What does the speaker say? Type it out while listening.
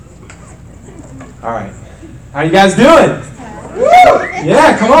All right. How you guys doing? Woo!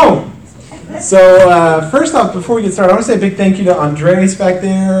 Yeah, come on. So first off, before we get started, I want to say a big thank you to Andres back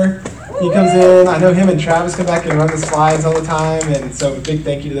there. He comes in. I know him and Travis come back and run the slides all the time, and so a big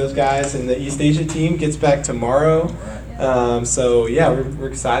thank you to those guys. And the East Asia team gets back tomorrow. So yeah, we're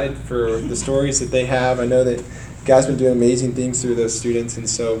excited for the stories that they have. I know that you guys have been doing amazing things through those students, and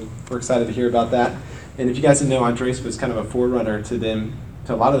so we're excited to hear about that. And if you guys didn't know, Andres was kind of a forerunner to them,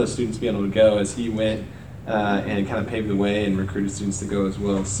 to a lot of those students being able to go as he went and kind of paved the way and recruited students to go as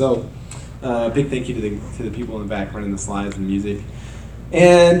well. So big thank you to the people in the back running the slides and music.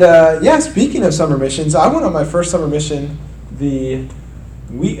 And yeah, speaking of summer missions, I went on my first summer mission the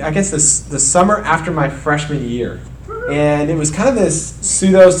summer after my freshman year. And it was kind of this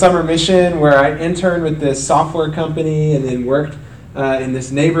pseudo summer mission where I interned with this software company and then worked in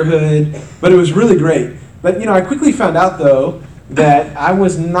this neighborhood, but it was really great. But I quickly found out though that I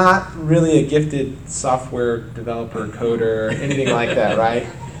was not really a gifted software developer, coder, or anything like that, right?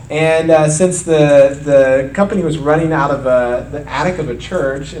 And since the company was running out of the attic of a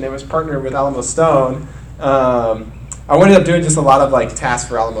church and it was partnered with Alamo Stone, I ended up doing just a lot of tasks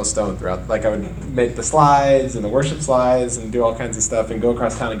for Alamo Stone throughout. I would make the slides and the worship slides and do all kinds of stuff and go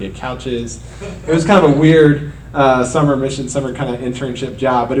across town and get couches. It was kind of a weird summer kind of internship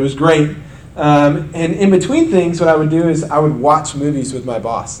job, but it was great. And in between things, what I would do is I would watch movies with my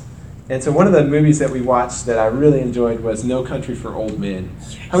boss. And so one of the movies that we watched that I really enjoyed was No Country for Old Men.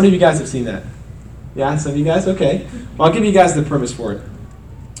 How many of you guys have seen that? Yeah, some of you guys? Okay. Well, I'll give you guys the premise for it.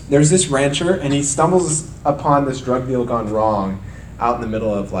 There's this rancher, and he stumbles upon this drug deal gone wrong out in the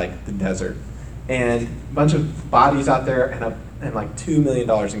middle of the desert. And a bunch of bodies out there and $2 million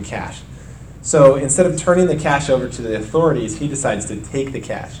in cash. So instead of turning the cash over to the authorities, he decides to take the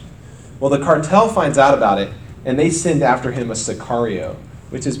cash. Well, the cartel finds out about it, and they send after him a sicario,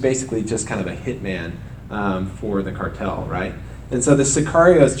 which is basically just kind of a hitman for the cartel, right? And so the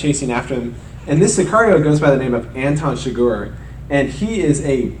sicario is chasing after him, and this sicario goes by the name of Anton Chigurh, and he is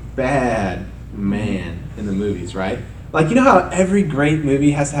a bad man in the movies, right? You know how every great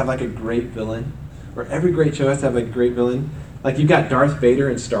movie has to have a great villain? Or every great show has to have a great villain? You've got Darth Vader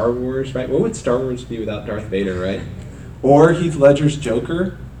in Star Wars, right? What would Star Wars be without Darth Vader, right? Or Heath Ledger's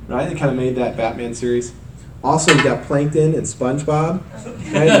Joker, right? They kind of made that Batman series. Also, you've got Plankton and SpongeBob,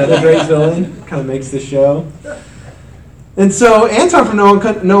 right? Another great villain, kind of makes the show. And so Anton from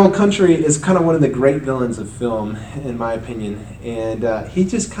No Old Country is kind of one of the great villains of film, in my opinion. And he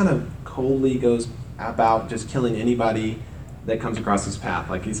just kind of coldly goes about just killing anybody that comes across his path.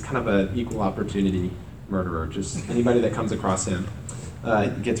 He's kind of an equal opportunity murderer. Just anybody that comes across him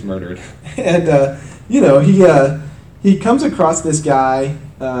gets murdered. And, he comes across this guy,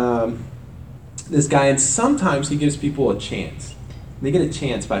 and sometimes he gives people a chance. They get a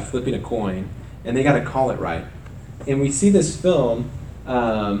chance by flipping a coin, and they got to call it right. And we see this film,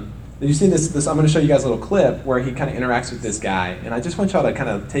 you see this, I'm going to show you guys a little clip where he kind of interacts with this guy. And I just want y'all to kind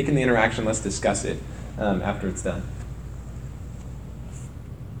of take in the interaction. Let's discuss it after it's done.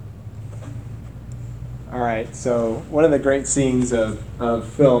 All right, so one of the great scenes of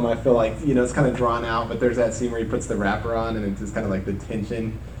film, I feel it's kind of drawn out, but there's that scene where he puts the wrapper on and it's just kind of the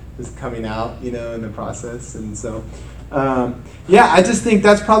tension just coming out, in the process. And so, I just think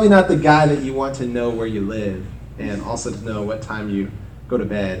that's probably not the guy that you want to know where you live. And also to know what time you go to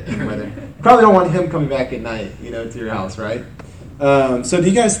bed and whether you probably don't want him coming back at night, to your house, right? So do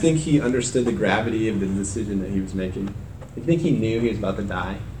you guys think he understood the gravity of the decision that he was making? Do you think he knew he was about to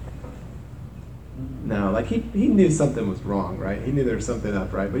die? No, he knew something was wrong, right? He knew there was something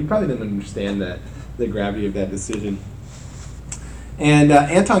up, right? But he probably didn't understand the gravity of that decision. And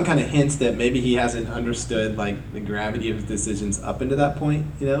Anton kind of hints that maybe he hasn't understood the gravity of his decisions up into that point,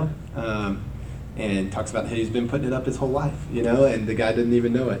 and talks about how he's been putting it up his whole life, and the guy didn't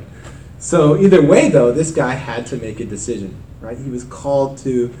even know it. So either way, though, this guy had to make a decision, right? He was called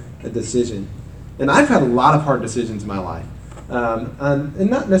to a decision. And I've had a lot of hard decisions in my life, and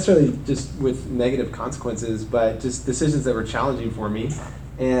not necessarily just with negative consequences, but just decisions that were challenging for me.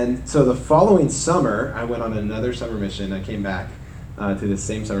 And so the following summer, I went on another summer mission. I came back to this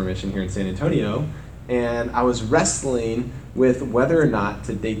same summer mission here in San Antonio, and I was wrestling with whether or not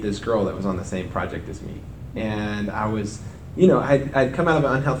to date this girl that was on the same project as me. And I was, I'd come out of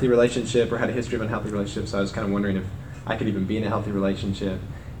an unhealthy relationship or had a history of unhealthy relationships, so I was kind of wondering if I could even be in a healthy relationship.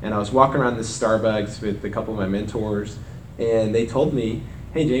 And I was walking around this Starbucks with a couple of my mentors, and they told me,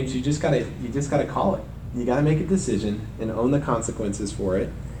 hey James, you just gotta call it. You gotta make a decision and own the consequences for it,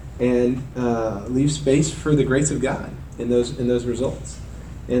 and leave space for the grace of God in those results.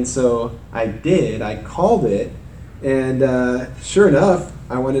 And so I did. I called it, and sure enough,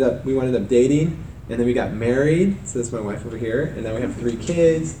 we ended up dating, And then we got married, so that's my wife over here, and now we have 3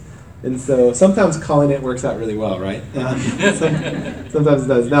 kids. And so sometimes calling it works out really well, right? Sometimes it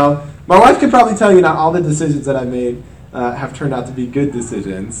does. Now, my wife could probably tell you not all the decisions that I made have turned out to be good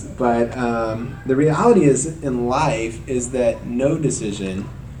decisions, but the reality is in life is that no decision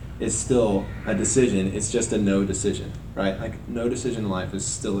is still a decision. It's just a no decision, right? Like no decision in life is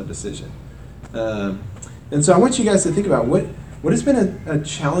still a decision. And so I want you guys to think about what has been a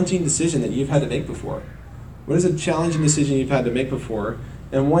challenging decision that you've had to make before? What is a challenging decision you've had to make before?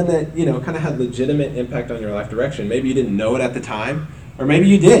 And one that, kind of had legitimate impact on your life direction. Maybe you didn't know it at the time, or maybe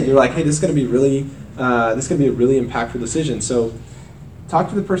you did. You're like, hey, this is going to be a really impactful decision. So talk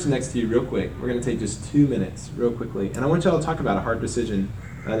to the person next to you real quick. We're going to take just 2 minutes real quickly. And I want y'all to talk about a hard decision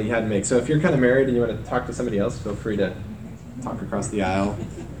that you had to make. So if you're kind of married and you want to talk to somebody else, feel free to talk across the aisle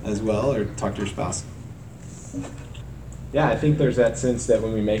as well, or talk to your spouse. Yeah, I think there's that sense that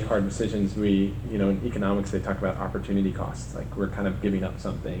when we make hard decisions, we, in economics, they talk about opportunity costs. Like we're kind of giving up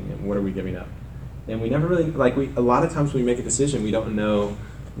something, and what are we giving up? And we never really, a lot of times when we make a decision, we don't know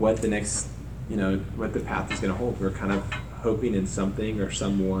what the next, what the path is going to hold. We're kind of hoping in something or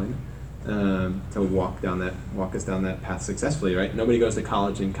someone to walk us down that path successfully, right? Nobody goes to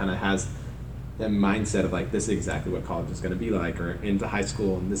college and kind of has a mindset of like, this is exactly what college is going to be like, or into high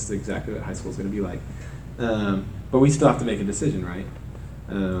school, and this is exactly what high school is going to be like. But we still have to make a decision, right?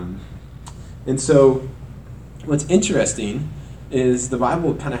 And so what's interesting is the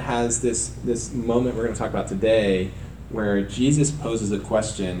Bible kind of has this moment we're going to talk about today where Jesus poses a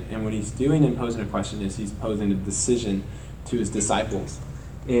question, and what he's doing in posing a question is he's posing a decision to his disciples.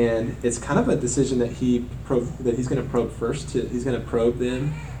 And it's kind of a decision that he's going to probe first. He's going to probe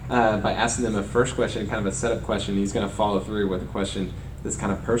them by asking them a first question, kind of a setup question. He's going to follow through with a question that's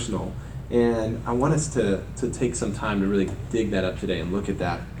kind of personal. And I want us to take some time to really dig that up today and look at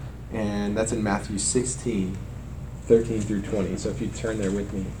that. And that's in Matthew 16, 13 through 20. So if you turn there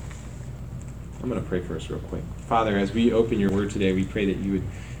with me, I'm going to pray for us real quick. Father, as we open your word today, we pray that you would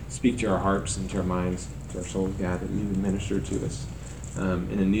speak to our hearts and to our minds, to our souls, God, that you would minister to us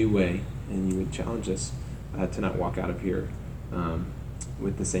in a new way, and you would challenge us to not walk out of here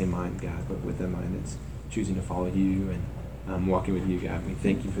with the same mind, God, but with a mind that's choosing to follow you and walking with you, God. We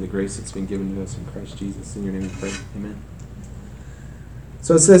thank you for the grace that's been given to us in Christ Jesus. In your name we pray. Amen.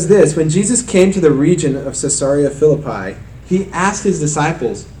 So it says this: when Jesus came to the region of Caesarea Philippi, he asked his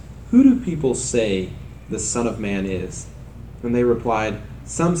disciples, "Who do people say the Son of Man is?" And they replied,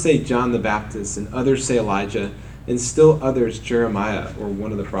 "Some say John the Baptist, and others say Elijah, and still others Jeremiah or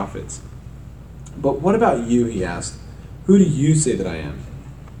one of the prophets." "But what about you?" he asked. "Who do you say that I am?"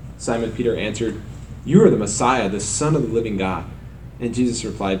 Simon Peter answered, "You are the Messiah, the Son of the living God." And Jesus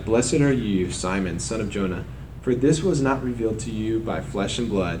replied, "Blessed are you, Simon, son of Jonah, for this was not revealed to you by flesh and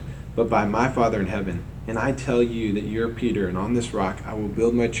blood, but by my Father in heaven. And I tell you that you are Peter, and on this rock I will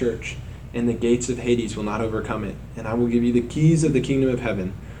build my church, and the gates of Hades will not overcome it. And I will give you the keys of the kingdom of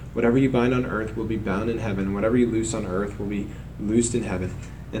heaven. Whatever you bind on earth will be bound in heaven. Whatever you loose on earth will be loosed in heaven."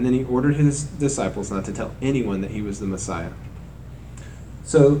 And then he ordered his disciples not to tell anyone that he was the Messiah.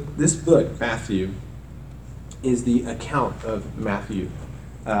 So this book, Matthew, is the account of Matthew.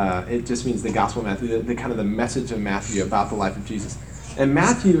 It just means the Gospel of Matthew, the kind of the message of Matthew about the life of Jesus. And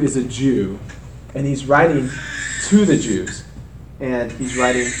Matthew is a Jew, and he's writing to the Jews, and he's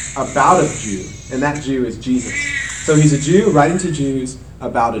writing about a Jew, and that Jew is Jesus. So he's a Jew writing to Jews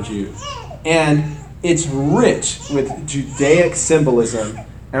about a Jew. And it's rich with Judaic symbolism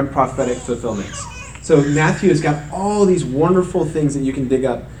and prophetic fulfillments. So Matthew has got all these wonderful things that you can dig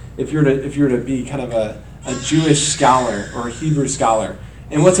up if you're to be kind of a Jewish scholar or a Hebrew scholar.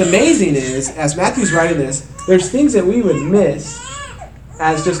 And what's amazing is, as Matthew's writing this, there's things that we would miss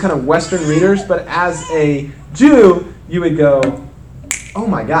as just kind of Western readers, but as a Jew, you would go, oh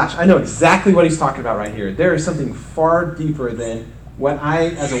my gosh, I know exactly what he's talking about right here. There is something far deeper than what I,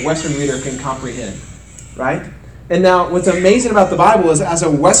 as a Western reader, can comprehend, right? And now, what's amazing about the Bible is, as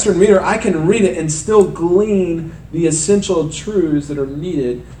a Western reader, I can read it and still glean the essential truths that are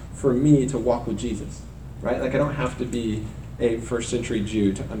needed for me to walk with Jesus, right? Like, I don't have to be a first century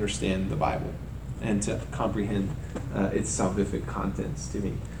Jew to understand the Bible and to comprehend its salvific contents to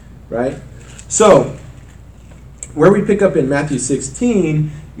me, right? So, where we pick up in Matthew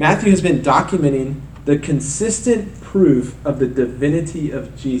 16, Matthew has been documenting the consistent proof of the divinity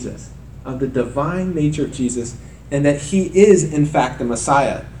of Jesus, of the divine nature of Jesus, and that he is, in fact, the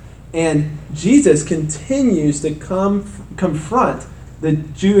Messiah. And Jesus continues to confront the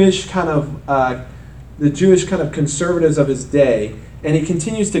Jewish kind of conservatives of his day, and he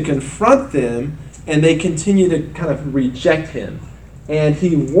continues to confront them, and they continue to kind of reject him. And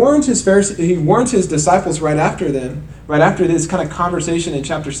he warns his disciples right after this kind of conversation in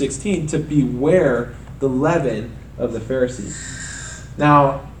chapter 16 to beware the leaven of the Pharisees.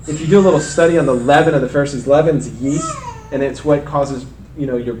 Now, if you do a little study on the leaven of the Pharisees, leaven's yeast, and it's what causes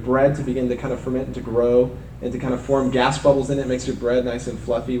your bread to begin to kind of ferment and to grow and to kind of form gas bubbles in it. It makes your bread nice and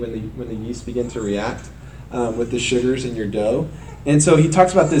fluffy when the yeast begin to react with the sugars in your dough. And so he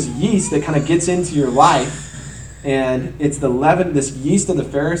talks about this yeast that kind of gets into your life, and it's the leaven, this yeast of the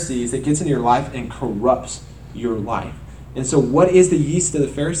Pharisees that gets into your life and corrupts your life. And so what is the yeast of the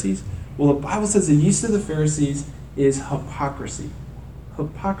Pharisees? Well, the Bible says the yeast of the Pharisees is hypocrisy.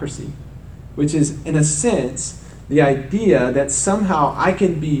 Hypocrisy, which is, in a sense, the idea that somehow I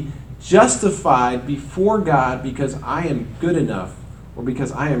can be justified before God because I am good enough, or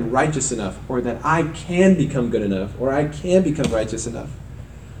because I am righteous enough, or that I can become good enough, or I can become righteous enough.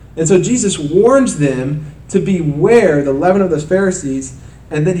 And so Jesus warns them to beware the leaven of the Pharisees,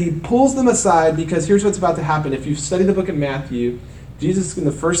 and then he pulls them aside because here's what's about to happen. If you've studied the book of Matthew, Jesus in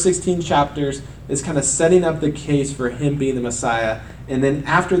the first 16 chapters is kind of setting up the case for him being the Messiah. And then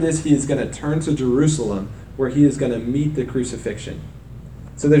after this, he is going to turn to Jerusalem, where he is going to meet the crucifixion.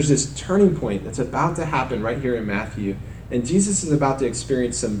 So there's this turning point that's about to happen right here in Matthew. And Jesus is about to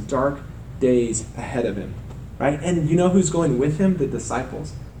experience some dark days ahead of him, right? And you know who's going with him? The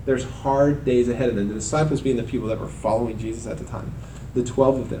disciples. There's hard days ahead of them. The disciples being the people that were following Jesus at the time, the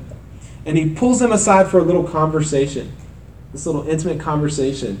 12 of them. And he pulls them aside for a little conversation, this little intimate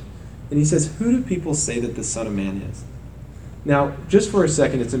conversation. And he says, who do people say that the Son of Man is? Now, just for a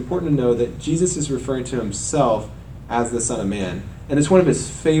second, it's important to know that Jesus is referring to himself as the Son of Man. And it's one of his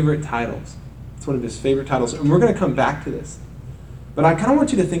favorite titles. It's one of his favorite titles. And we're going to come back to this. But I kind of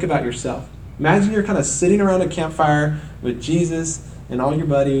want you to think about yourself. Imagine you're kind of sitting around a campfire with Jesus and all your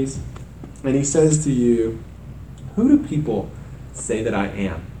buddies, and he says to you, who do people say that I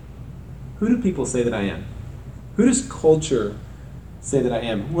am? Who do people say that I am? Who does culture say that I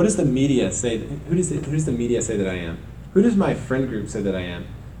am? What does the media say? Who does the media say that I am? Who does my friend group say that I am?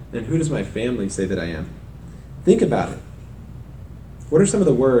 And who does my family say that I am? Think about it. What are some of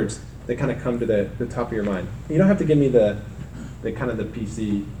the words that kind of come to the top of your mind? You don't have to give me the kind of the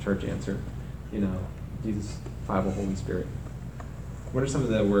PC church answer. Jesus, Bible, Holy Spirit. What are some of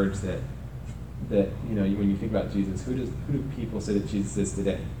the words that when you think about Jesus, who do people say that Jesus is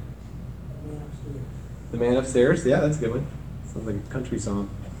today? The man upstairs. Yeah, that's a good one. Sounds like a country song.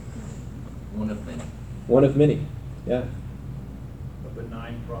 One of many. One of many. Yeah. A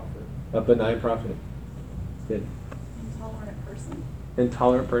benign prophet. A benign prophet. Good. Intolerant person.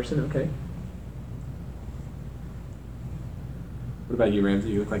 Intolerant person. Okay. What about you,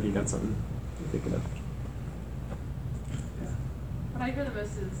 Ramsey? You look like you got something you're thinking of. What I hear the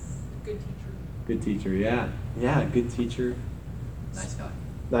most is good teacher. Good teacher, yeah. Yeah, good teacher. Nice guy.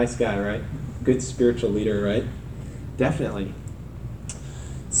 Nice guy, right? Good spiritual leader, right? Definitely.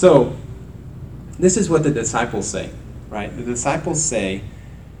 So, this is what the disciples say, right? The disciples say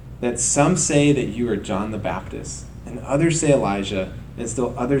that some say that you are John the Baptist, and others say Elijah, and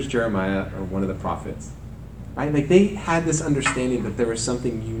still others Jeremiah or one of the prophets. Right? Like they had this understanding that there was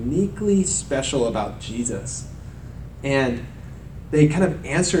something uniquely special about Jesus. And they kind of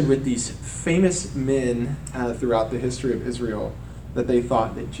answered with these famous men throughout the history of Israel that they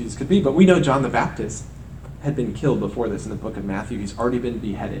thought that Jesus could be. But we know John the Baptist had been killed before this in the book of Matthew. He's already been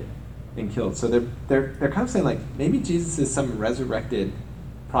beheaded and killed. So they're kind of saying, like, maybe Jesus is some resurrected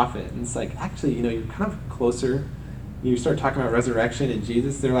prophet. And it's like, actually, you're kind of closer. You start talking about resurrection and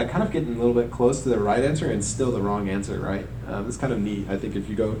Jesus, they're like kind of getting a little bit close to the right answer and still the wrong answer, right? It's kind of neat. I think if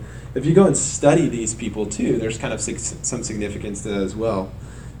you go and study these people too, there's kind of some significance to that as well.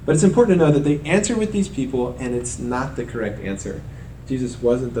 But it's important to know that they answer with these people and it's not the correct answer. Jesus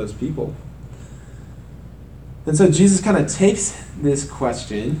wasn't those people. And so Jesus kind of takes this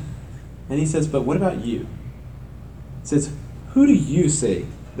question and he says, but what about you? He says, who do you say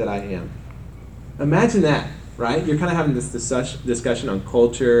that I am? Imagine that. Right? You're kind of having this discussion on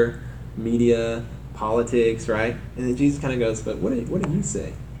culture, media, politics, right? And then Jesus kind of goes, but what do you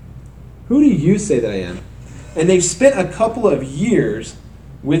say? Who do you say that I am? And they've spent a couple of years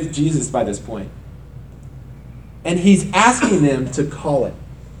with Jesus by this point. And he's asking them to call it.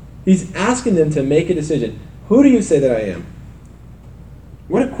 He's asking them to make a decision. Who do you say that I am?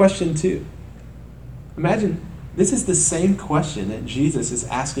 What a question, too. Imagine, this is the same question that Jesus is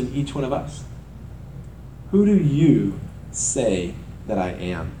asking each one of us. Who do you say that I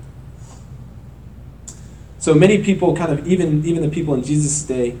am? So many people kind of, even the people in Jesus'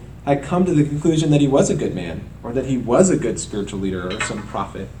 day, had come to the conclusion that he was a good man, or that he was a good spiritual leader or some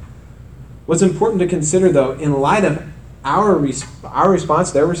prophet. What's important to consider, though, in light of our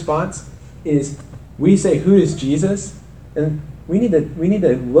response, their response, is we say, who is Jesus? And we need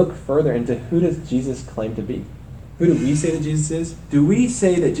to look further into who does Jesus claim to be? Who do we say that Jesus is? Do we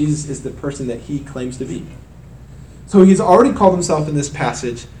say that Jesus is the person that he claims to be? So he's already called himself in this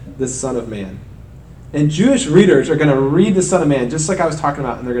passage the Son of Man. And Jewish readers are going to read the Son of Man, just like I was talking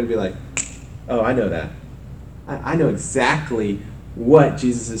about, and they're going to be like, oh, I know that. I know exactly what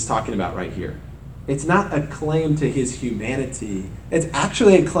Jesus is talking about right here. It's not a claim to his humanity. It's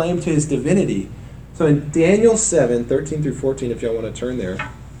actually a claim to his divinity. So in Daniel 7, 13 through 14, if y'all want to turn there,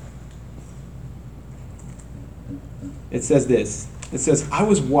 it says this. It says, I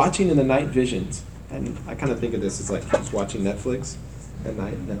was watching in the night visions. And I kind of think of this as like just watching Netflix at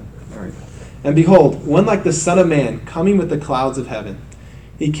night. No. All right. And behold, one like the Son of Man coming with the clouds of heaven.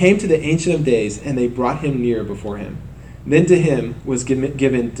 He came to the Ancient of Days, and they brought him near before him. Then to him was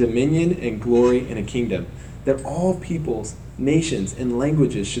given dominion and glory and a kingdom, that all peoples, nations, and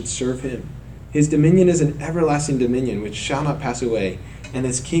languages should serve him. His dominion is an everlasting dominion which shall not pass away, and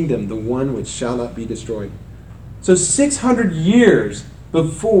his kingdom the one which shall not be destroyed. So 600 years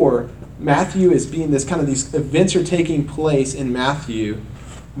before Matthew is being this kind of, these events are taking place in Matthew,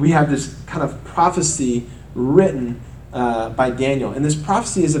 we have this kind of prophecy written by Daniel. And this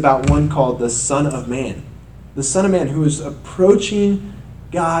prophecy is about one called the Son of Man. The Son of Man who is approaching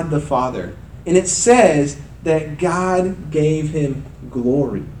God the Father. And it says that God gave him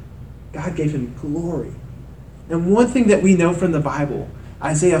glory. God gave him glory. And one thing that we know from the Bible,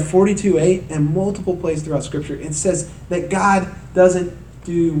 Isaiah 42:8 and multiple places throughout Scripture, it says that God doesn't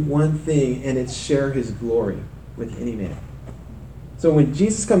do one thing and it's share his glory with any man. So when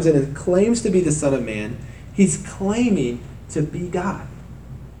Jesus comes in and claims to be the Son of Man, he's claiming to be God.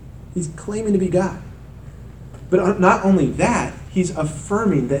 He's claiming to be God. But not only that, he's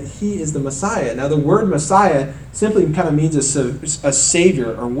affirming that he is the Messiah. Now the word Messiah simply kind of means a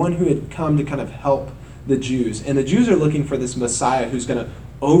savior, or one who had come to kind of help the Jews. And the Jews are looking for this Messiah who's going to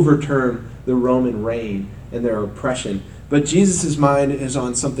overturn the Roman reign and their oppression. But Jesus' mind is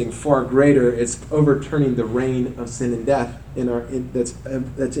on something far greater. It's overturning the reign of sin and death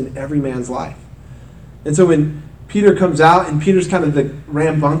that's in every man's life. And so when Peter comes out, and Peter's kind of the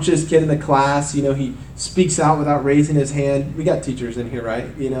rambunctious kid in the class, he speaks out without raising his hand. We got teachers in here,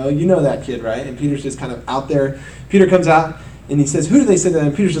 right? You know that kid, right? And Peter's just kind of out there. Peter comes out, and he says, who do they say that?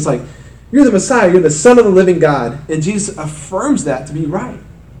 And Peter's just like, you're the Messiah, you're the Son of the living God. And Jesus affirms that to be right.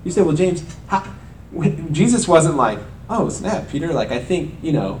 You say, well, James, Jesus wasn't like, oh, snap, Peter, like, I think,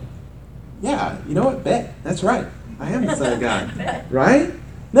 yeah, you know what, bet, that's right. I am the Son of God, right?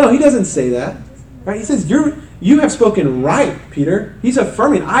 No, he doesn't say that, right? He says, you have spoken right, Peter. He's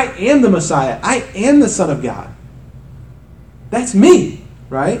affirming, I am the Messiah. I am the Son of God. That's me,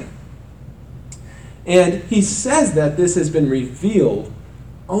 right? And he says that this has been revealed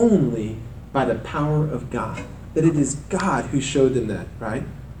only by the power of God, that it is God who showed them that, right?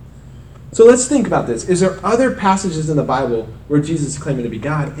 So let's think about this. Is there other passages in the Bible where Jesus is claiming to be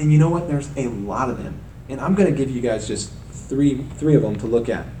God? And you know what? There's a lot of them. And I'm going to give you guys just three of them to look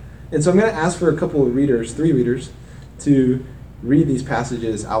at. And so I'm going to ask for a couple of three readers, to read these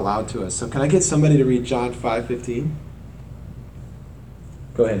passages out loud to us. So can I get somebody to read John 5:15?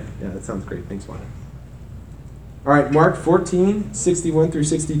 Go ahead. Yeah, that sounds great. Thanks, Juan. All right, Mark 14, 61 through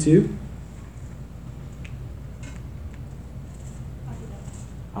 62.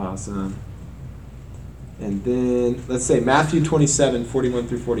 Awesome. And then let's say Matthew 27, 41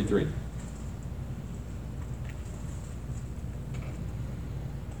 through 43.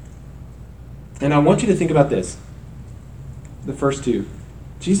 And I want you to think about this. The first two.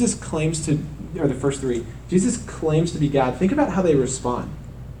 The first three. Jesus claims to be God. Think about how they respond.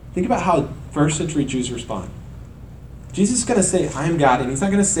 Think about how first century Jews respond. Jesus is going to say, I am God, and he's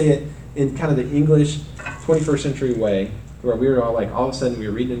not going to say it in kind of the English 21st century way, where we were all like, all of a sudden we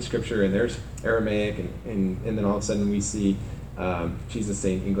were reading in Scripture, and there's Aramaic, and then all of a sudden we see Jesus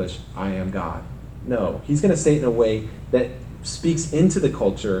saying in English, I am God. No, he's going to say it in a way that speaks into the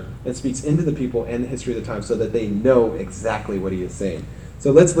culture and speaks into the people and the history of the time so that they know exactly what he is saying.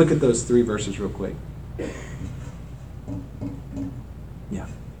 So let's look at those three verses real quick. Yeah.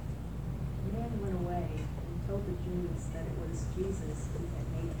 The man went away and told the Jews that it was Jesus who had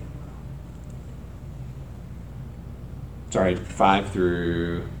made him well. Sorry, 5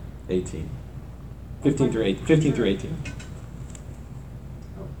 through 18. 15 through 18.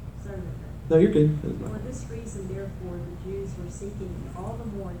 Oh, sorry about that. No, you're good. For this reason, therefore, the Jews were seeking all the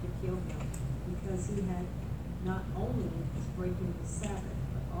more to kill him, because he had not only was breaking the Sabbath,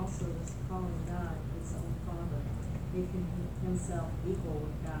 but also was calling God his own Father, making himself equal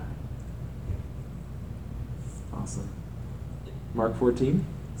with God. Awesome. Mark 14,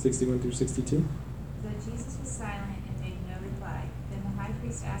 61 through 62. Though Jesus was silent and made no reply, then the high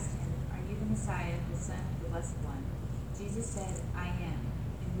priest asked him, "Are you the Messiah, the Son of the Blessed One?" Jesus said, "I am,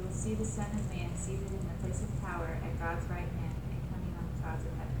 and you will see the Son of Man seated in the place of power at God's right hand and coming on the clouds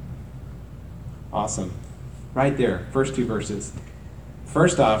of heaven." Awesome. Right there, first two verses.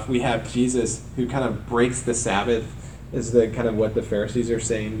 First off, we have Jesus who kind of breaks the Sabbath, is the kind of what the Pharisees are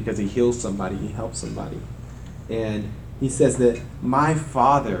saying, because he heals somebody, he helps somebody. And he says that my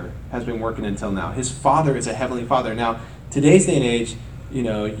Father has been working until now. His Father is a heavenly Father. Now, today's day and age, you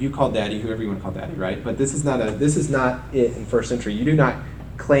know, you call daddy whoever you want to call daddy, right? But this is not it in first century. You do not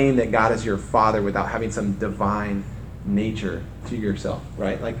claim that God is your Father without having some divine nature to yourself,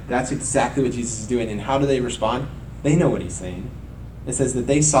 right? Like, that's exactly what Jesus is doing. And how do they respond? They know what he's saying. It says that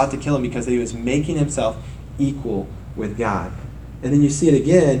they sought to kill him because he was making himself equal with God. And then you see it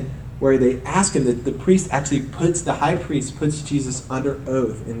again where they ask him, that the high priest puts Jesus under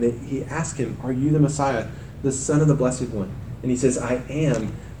oath, and he asks him, "Are you the Messiah, the Son of the Blessed One?" And he says, "I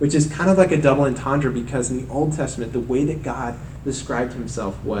am," which is kind of like a double entendre, because in the Old Testament, the way that God described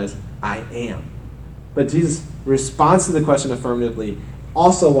himself was, "I am." But Jesus responds to the question affirmatively,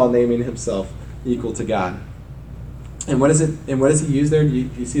 also while naming himself equal to God. And what is it? And what does he use there? Do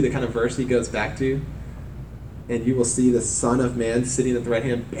you see the kind of verse he goes back to? And you will see the Son of Man sitting at the right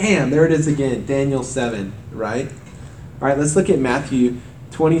hand. Bam! There it is again. Daniel 7, right? All right, let's look at Matthew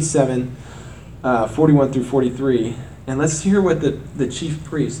 27, 41 through 43. And let's hear what the chief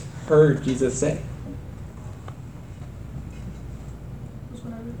priest heard Jesus say. Who's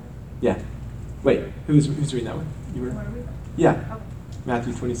going to read that? Yeah. Wait, who's reading that one? You were? Want to read that? Yeah. Okay.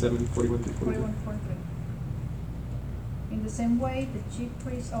 Matthew 27, 41 through 43. 41, 43. In the same way, the chief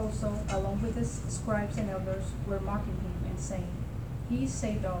priests also, along with the scribes and elders, were mocking him and saying, "He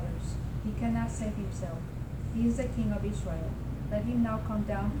saved others. He cannot save himself. He is the King of Israel. Let him now come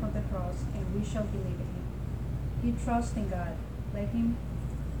down from the cross, and we shall believe in him. He trusts in God. Let him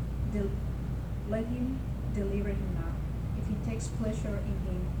deliver him now, if he takes pleasure in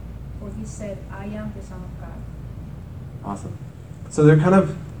him. For he said, 'I am the Son of God.'" Awesome. So they're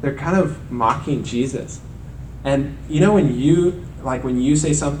kind of mocking Jesus. And you know when you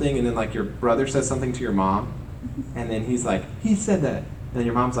say something and then like your brother says something to your mom, and then he's like, "He said that." And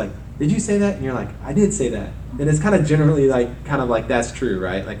your mom's like, "Did you say that?" And you're like, "I did say that." And it's kind of generally like that's true,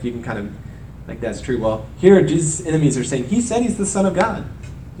 right? Like you can kind of like that's true. Well, here Jesus' enemies are saying, "He said he's the Son of God."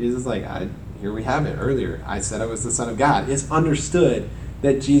 Jesus is like, here we have it earlier. I said I was the Son of God. It's understood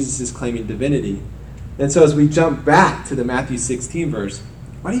that Jesus is claiming divinity. And so as we jump back to the Matthew 16 verse,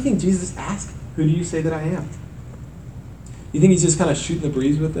 why do you think Jesus asked, "Who do you say that I am?" You think he's just kind of shooting the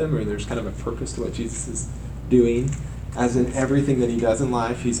breeze with them, or there's kind of a purpose to what Jesus is doing? As in everything that he does in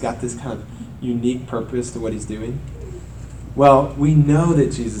life, he's got this kind of unique purpose to what he's doing. Well, we know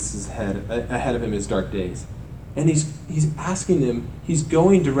that Jesus is ahead of him is dark days. And he's asking them, he's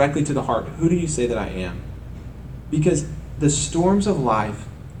going directly to the heart, "Who do you say that I am?" Because the storms of life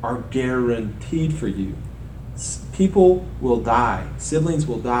are guaranteed for you. People will die. Siblings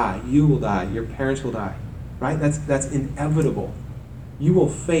will die. You will die. Your parents will die. Right? That's inevitable. You will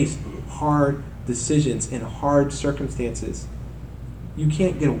face hard decisions in hard circumstances. You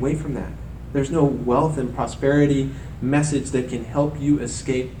can't get away from that. There's no wealth and prosperity message that can help you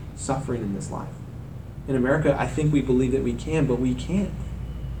escape suffering in this life. In America, I think we believe that we can, but we can't.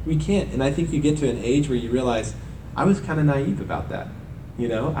 We can't. And I think you get to an age where you realize, I was kind of naive about that.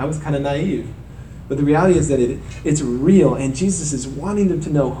 I was kind of naive. But the reality is that it's real, and Jesus is wanting them to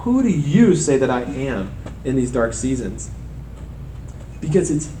know, who do you say that I am in these dark seasons? Because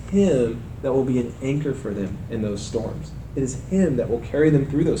it's him that will be an anchor for them in those storms. It is him that will carry them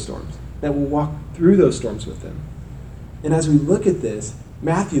through those storms, that will walk through those storms with them. And as we look at this,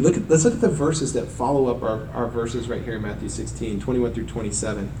 let's look at the verses that follow up our verses right here in Matthew 16, 21 through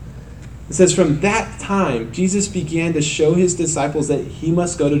 27. It says, "From that time, Jesus began to show his disciples that he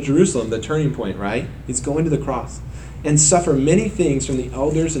must go to Jerusalem," the turning point, right? He's going to the cross, "and suffer many things from the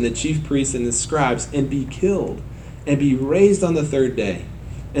elders and the chief priests and the scribes, and be killed, and be raised on the third day."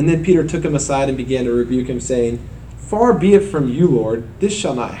 And then Peter took him aside and began to rebuke him, saying, "Far be it from you, Lord, this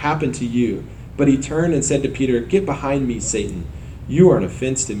shall not happen to you." But he turned and said to Peter, "Get behind me, Satan. You are an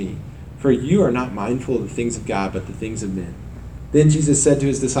offense to me, for you are not mindful of the things of God, but the things of men." Then Jesus said to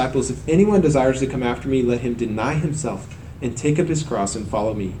his disciples, "If anyone desires to come after me, let him deny himself and take up his cross and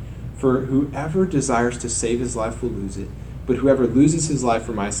follow me. For whoever desires to save his life will lose it, but whoever loses his life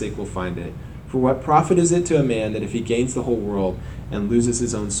for my sake will find it. For what profit is it to a man that if he gains the whole world and loses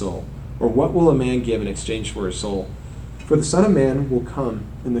his own soul? Or what will a man give in exchange for his soul? For the Son of Man will come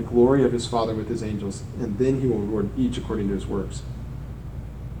in the glory of his Father with his angels, and then he will reward each according to his works.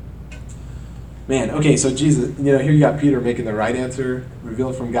 Man, okay, so Jesus, here you got Peter making the right answer,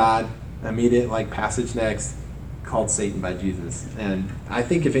 revealed from God, immediate passage next, called Satan by Jesus. And I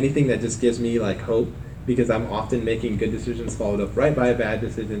think if anything, that just gives me hope, because I'm often making good decisions followed up right by a bad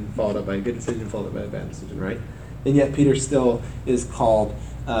decision, followed up by a good decision, followed up by a bad decision, right? And yet Peter still is called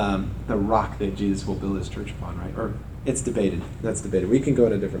the rock that Jesus will build his church upon, right? Or it's debated. That's debated. We can go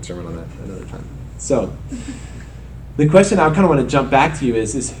in a different sermon on that another time. So the question I kind of want to jump back to you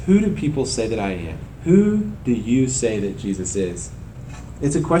is who do people say that I am? Who do you say that Jesus is?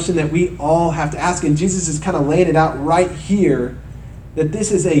 It's a question that we all have to ask, and Jesus is kind of laying it out right here, that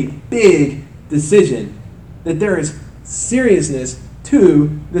this is a big decision, that there is seriousness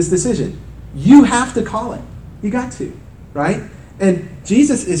to this decision. You have to call it. You got to, right? And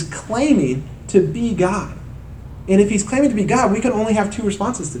Jesus is claiming to be God. And if he's claiming to be God, we can only have two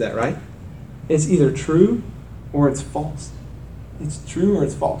responses to that, right? It's either true or it's false. It's true or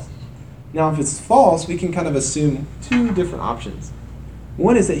it's false. Now, if it's false, we can kind of assume two different options.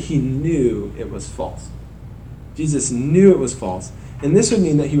 One is that he knew it was false. Jesus knew it was false. And this would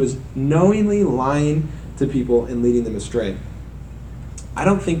mean that he was knowingly lying to people and leading them astray. I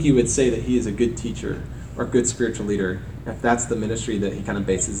don't think you would say that he is a good teacher or good spiritual leader if that's the ministry that he kind of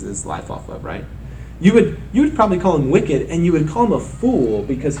bases his life off of, right? You would probably call him wicked, and you would call him a fool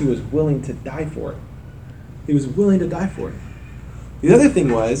because he was willing to die for it. He was willing to die for it. The other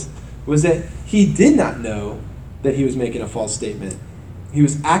thing was that he did not know that he was making a false statement. He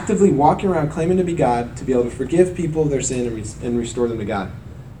was actively walking around claiming to be God, to be able to forgive people of their sin and restore them to God.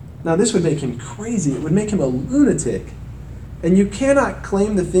 Now, this would make him crazy. It would make him a lunatic. And you cannot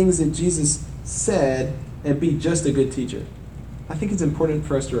claim the things that Jesus said and be just a good teacher. I think it's important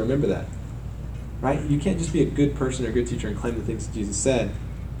for us to remember that. Right? You can't just be a good person or a good teacher and claim the things that Jesus said.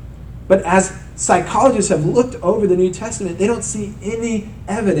 But as psychologists have looked over the New Testament, they don't see any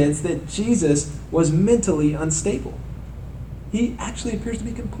evidence that Jesus was mentally unstable. He actually appears to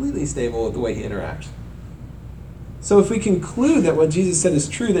be completely stable with the way he interacts. So if we conclude that what Jesus said is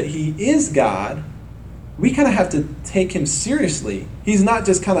true, that he is God, we kind of have to take him seriously. He's not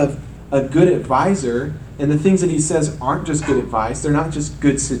just kind of a good advisor, and the things that he says aren't just good advice. They're not just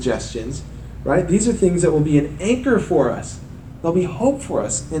good suggestions, right? These are things that will be an anchor for us. They'll be hope for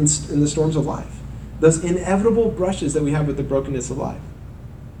us in the storms of life. Those inevitable brushes that we have with the brokenness of life.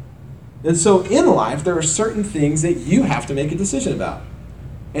 And so in life, there are certain things that you have to make a decision about.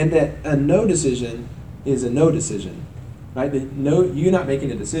 And that a no decision is a no decision, right? That you not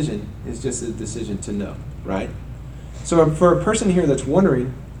making a decision is just a decision to no, right? So for a person here that's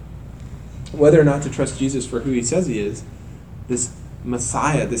wondering whether or not to trust Jesus for who he says he is, this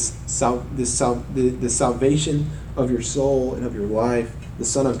Messiah, the salvation of your soul and of your life, the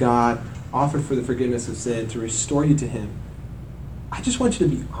Son of God, offered for the forgiveness of sin, to restore you to him, I just want you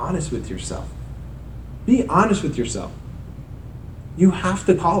to be honest with yourself. Be honest with yourself. You have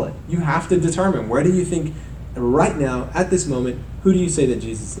to call it. You have to determine, where do you think, right now, at this moment, who do you say that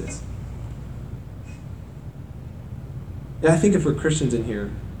Jesus is? And I think if we're Christians in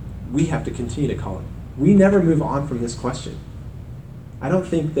here, we have to continue to call it. We never move on from this question. I don't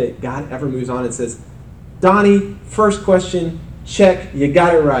think that God ever moves on and says, Donnie, first question, check, you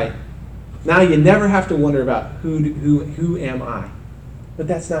got it right. Now you never have to wonder about who am I? But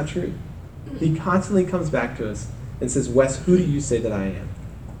that's not true. He constantly comes back to us and says, Wes, who do you say that I am?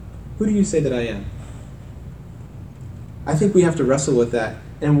 Who do you say that I am? I think we have to wrestle with that.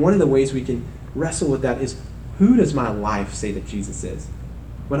 And one of the ways we can wrestle with that is, who does my life say that Jesus is?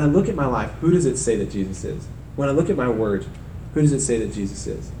 When I look at my life, who does it say that Jesus is? When I look at my words, who does it say that Jesus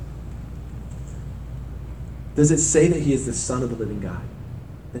is? Does it say that he is the Son of the living God?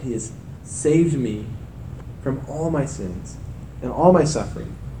 That he has saved me from all my sins and all my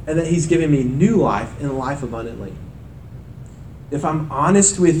suffering, and that he's given me new life and life abundantly? If I'm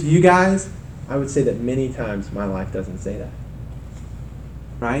honest with you guys, I would say that many times my life doesn't say that.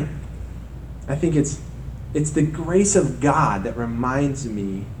 Right? I think it's the grace of God that reminds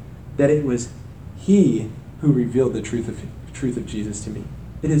me that it was he who revealed the truth of Jesus to me.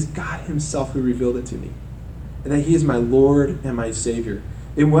 It is God himself who revealed it to me. And that he is my Lord and my Savior.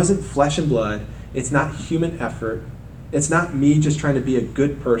 It wasn't flesh and blood. It's not human effort. It's not me just trying to be a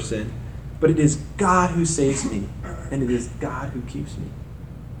good person. But it is God who saves me. And it is God who keeps me.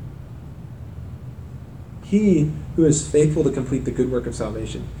 He who is faithful to complete the good work of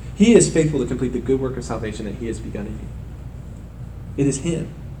salvation. He is faithful to complete the good work of salvation that he has begun in me. It is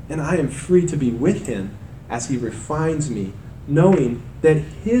him. And I am free to be with him as he refines me, knowing that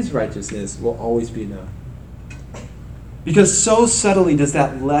his righteousness will always be enough. Because so subtly does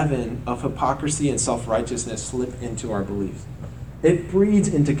that leaven of hypocrisy and self-righteousness slip into our beliefs. It breeds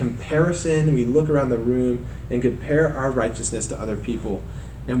into comparison. We look around the room and compare our righteousness to other people,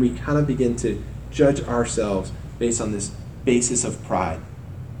 and we kind of begin to judge ourselves based on this basis of pride.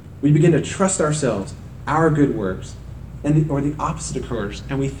 We begin to trust ourselves, our good works, or the opposite occurs,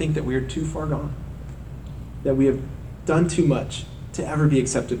 and we think that we are too far gone, that we have done too much to ever be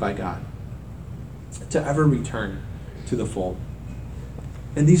accepted by God, to ever return to the fold.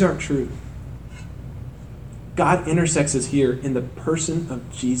 And these aren't true. God intersects us here in the person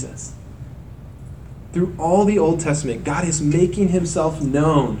of Jesus. Through all the Old Testament, God is making himself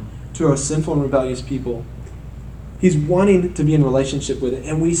known to a sinful and rebellious people. He's wanting to be in relationship with it,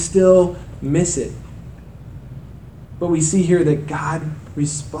 and we still miss it. But we see here that God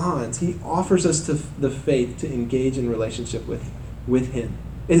responds. He offers us the faith to engage in relationship with him.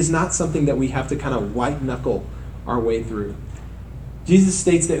 It is not something that we have to kind of white knuckle our way through. Jesus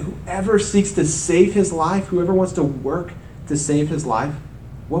states that whoever seeks to save his life, whoever wants to work to save his life,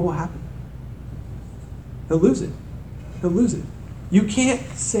 what will happen? He'll lose it. He'll lose it. You can't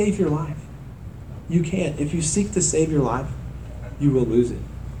save your life. You can't. If you seek to save your life, you will lose it.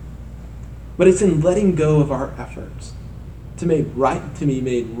 But it's in letting go of our efforts to be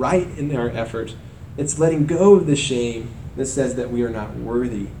made right in our efforts. It's letting go of the shame that says that we are not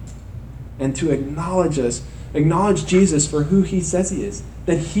worthy, and to acknowledge Jesus for who he says he is,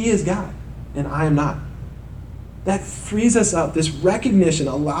 that he is God and I am not. That frees us up. This recognition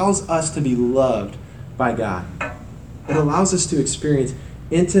allows us to be loved by God. It allows us to experience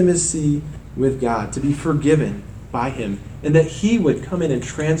intimacy with God, to be forgiven by him, and that he would come in and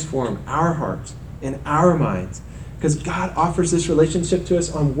transform our hearts and our minds. Because God offers this relationship to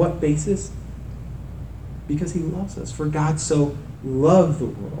us on what basis? Because he loves us. For God so loved the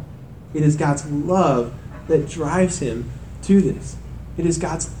world. It is God's love that drives him to this. It is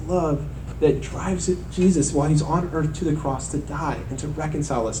God's love that drives Jesus while he's on earth to the cross to die and to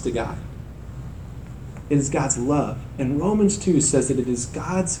reconcile us to God. It is God's love. And Romans 2 says that it is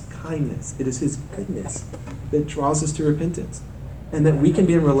God's kindness, it is his goodness that draws us to repentance, and that we can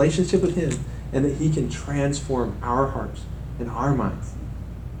be in relationship with him, and that he can transform our hearts and our minds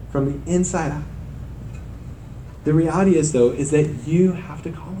from the inside out. The reality is, though, is that you have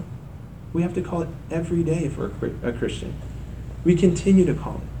to call it. We have to call it every day for a Christian. We continue to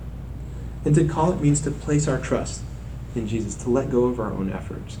call it. And to call it means to place our trust in Jesus, to let go of our own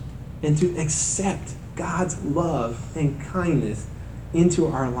efforts, and to accept God's love and kindness into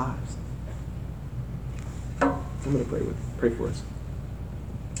our lives. I'm going to pray for us.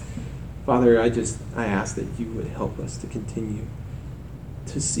 Father, I ask that you would help us to continue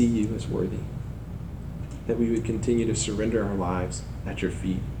to see you as worthy, that we would continue to surrender our lives at your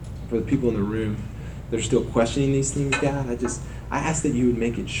feet. For the people in the room that are still questioning these things, God, I ask that you would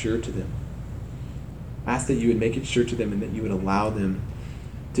make it sure to them. I ask that you would make it sure to them, and that you would allow them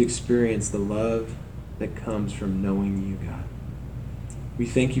to experience the love that comes from knowing you, God. We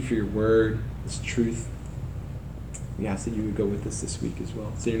thank you for your word, this truth. We ask that you would go with us this week as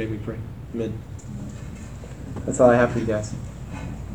well. It's in your name we pray. Amen. That's all I have for you guys.